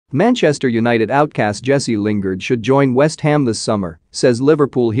Manchester United outcast Jesse Lingard should join West Ham this summer, says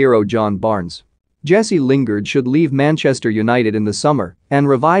Liverpool hero John Barnes. Jesse Lingard should leave Manchester United in the summer and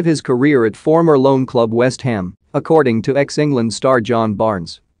revive his career at former loan club West Ham, according to ex-England star John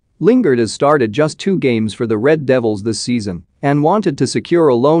Barnes. Lingard has started just 2 games for the Red Devils this season and wanted to secure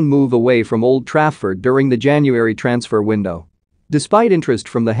a loan move away from Old Trafford during the January transfer window. Despite interest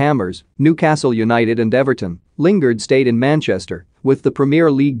from the Hammers, Newcastle United and Everton, Lingard stayed in Manchester, with the Premier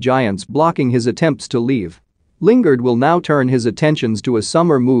League giants blocking his attempts to leave. Lingard will now turn his attentions to a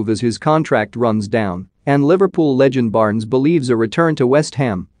summer move as his contract runs down, and Liverpool legend Barnes believes a return to West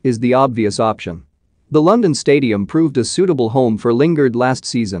Ham is the obvious option. The London Stadium proved a suitable home for Lingard last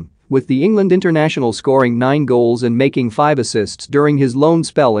season, with the England international scoring 9 goals and making 5 assists during his loan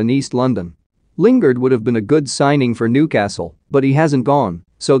spell in East London. Lingard would have been a good signing for Newcastle, but he hasn't gone,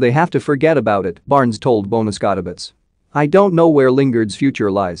 so they have to forget about it, Barnes told Bonuscotabits. I don't know where Lingard's future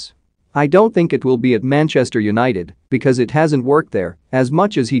lies. I don't think it will be at Manchester United because it hasn't worked there as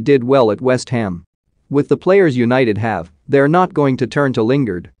much as he did well at West Ham. With the players United have, they're not going to turn to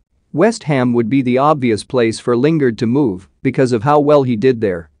Lingard. West Ham would be the obvious place for Lingard to move because of how well he did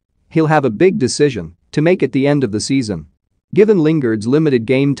there. He'll have a big decision to make at the end of the season. Given Lingard's limited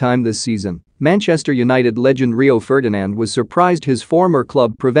game time this season, Manchester United legend Rio Ferdinand was surprised his former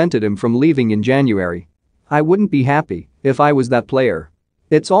club prevented him from leaving in January. I wouldn't be happy if I was that player.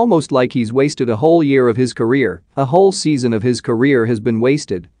 It's almost like he's wasted a whole year of his career, a whole season of his career has been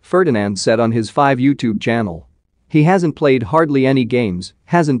wasted, Ferdinand said on his 5 YouTube channel. He hasn't played hardly any games,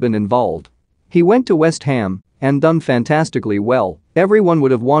 hasn't been involved. He went to West Ham and done fantastically well, everyone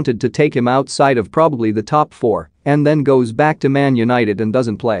would have wanted to take him outside of probably the top 4 and then goes back to Man United and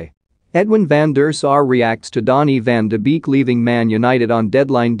doesn't play. Edwin van der Sar reacts to Donny van de Beek leaving Man United on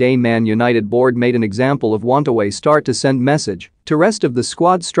deadline day. Man United board made an example of want-away start to send message to rest of the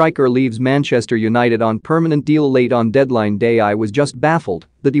squad. Striker leaves Manchester United on permanent deal late on deadline day. I was just baffled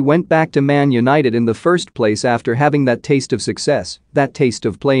that he went back to Man United in the first place after having that taste of success, that taste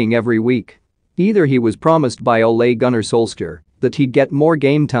of playing every week. Either he was promised by Ole Gunnar Solskjaer that he'd get more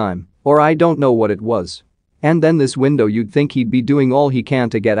game time, or I don't know what it was. And then this window you'd think he'd be doing all he can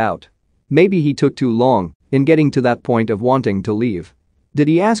to get out. Maybe he took too long in getting to that point of wanting to leave. Did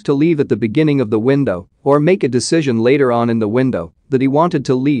he ask to leave at the beginning of the window or make a decision later on in the window that he wanted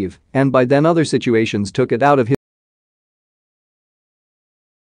to leave and by then other situations took it out of his